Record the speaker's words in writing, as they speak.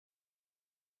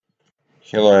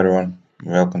Hello everyone,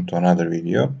 welcome to another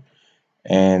video.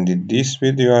 And in this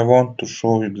video I want to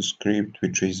show you the script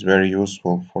which is very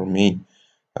useful for me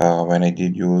when I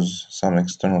did use some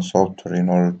external software in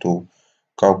order to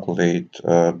calculate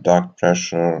duct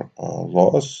pressure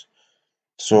loss.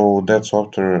 So that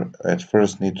software at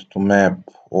first needs to map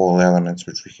all elements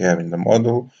which we have in the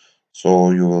model. So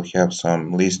you will have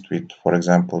some list with, for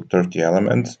example, 30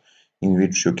 elements in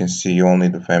which you can see only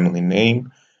the family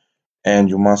name. And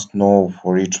you must know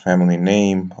for each family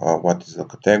name what is the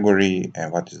category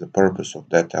and what is the purpose of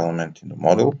that element in the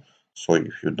model. So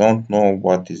if you don't know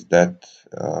what is that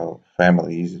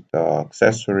family, is it an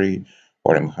accessory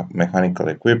or a mechanical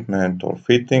equipment or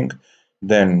fitting,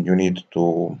 then you need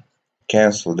to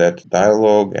cancel that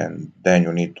dialog and then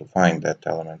you need to find that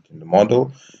element in the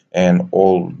model, and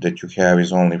all that you have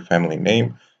is only family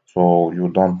name. So you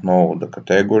don't know the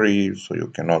category, so you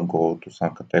cannot go to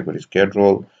some category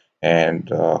schedule and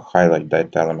highlight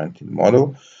that element in the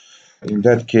model. In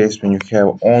that case, when you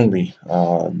have only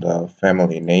the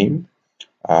family name,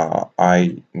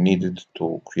 I needed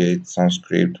to create some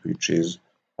script which is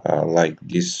like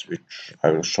this, which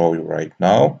I will show you right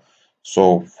now.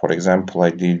 So for example, I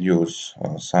did use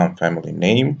some family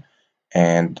name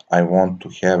and I want to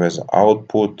have as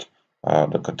output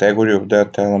the category of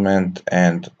that element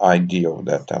and ID of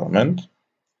that element.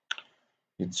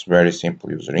 It's very simple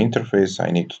user interface.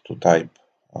 I need to type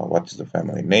what is the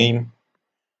family name.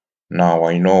 Now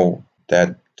I know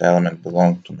that element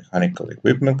belongs to mechanical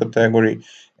equipment category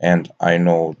and I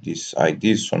know this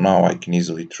ID, so now I can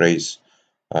easily trace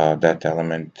that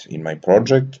element in my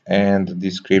project, and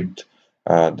this script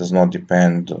does not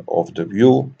depend of the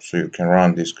view, so you can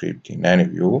run this script in any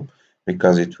view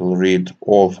because it will read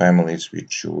all families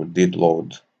which you did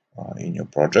load in your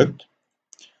project.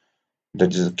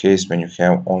 That is the case when you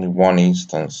have only one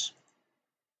instance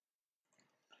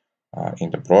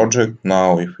in the project.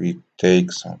 Now if we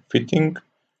take some fitting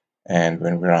and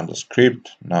when we run the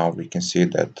script, now we can see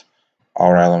that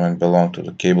our element belongs to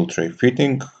the cable tray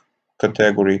fitting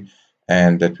category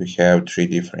and that we have three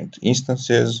different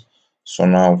instances. So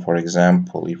now, for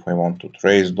example, if I want to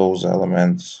trace those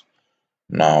elements,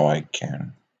 now I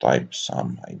can type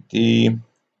some ID.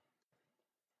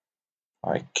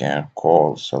 I can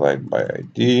call select by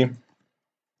ID.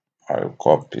 I will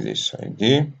copy this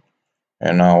ID.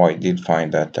 And now I did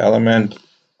find that element.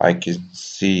 I can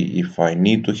see if I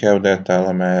need to have that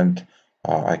element.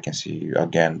 I can see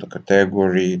again the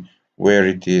category, where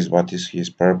it is, what is his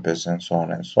purpose, and so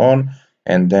on and so on.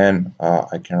 And then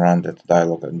I can run that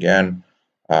dialog again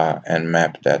and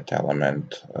map that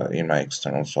element in my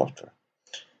external software.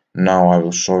 Now I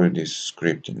will show you this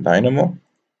script in Dynamo.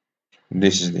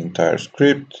 This is the entire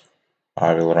script.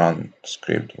 I will run the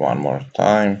script one more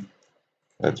time.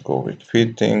 Let's go with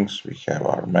fittings. We have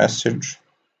our message.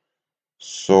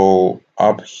 So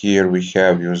up here we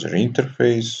have user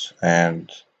interface,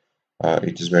 and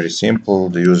it is very simple.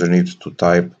 The user needs to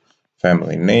type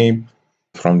family name.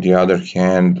 From the other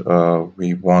hand,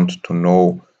 we want to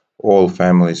know all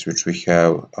families which we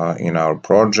have in our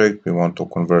project. We want to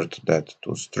convert that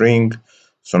to string.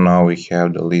 So now we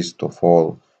have the list of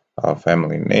all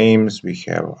family names. We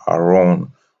have our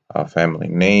own family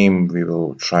name. We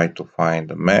will try to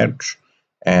find a match,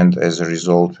 and as a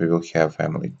result we will have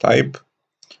family type.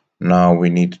 Now we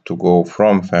need to go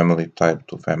from family type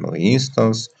to family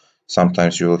instance.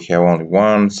 Sometimes you will have only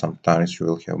one, sometimes you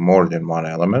will have more than one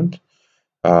element.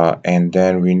 And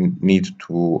then we need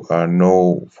to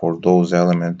know for those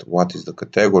elements what is the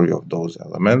category of those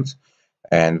elements,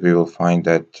 and we will find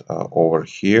that over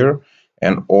here.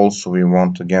 And also we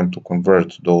want again to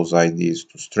convert those IDs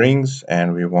to strings,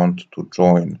 and we want to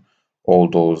join all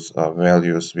those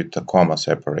values with a comma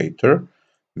separator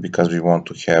because we want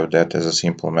to have that as a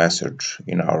simple message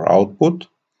in our output.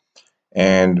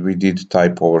 And we did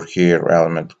type over here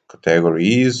element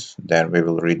category is, then we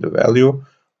will read the value.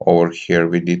 Over here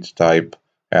we did type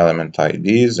element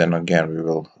IDs, and again we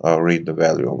will read the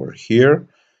value over here.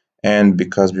 And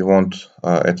because we want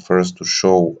at first to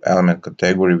show element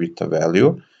category with a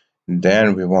value,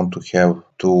 then we want to have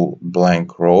two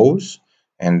blank rows,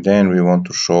 and then we want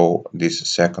to show this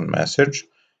second message,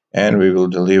 and we will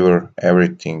deliver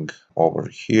everything over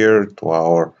here to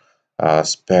our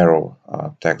Sparrow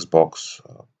text box,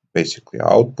 basically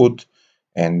output,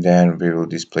 and then we will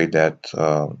display that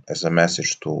as a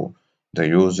message to the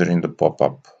user in the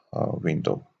pop-up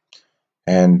window.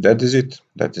 And that is it.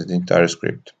 That is the entire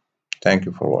script. Thank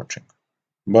you for watching.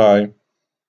 Bye.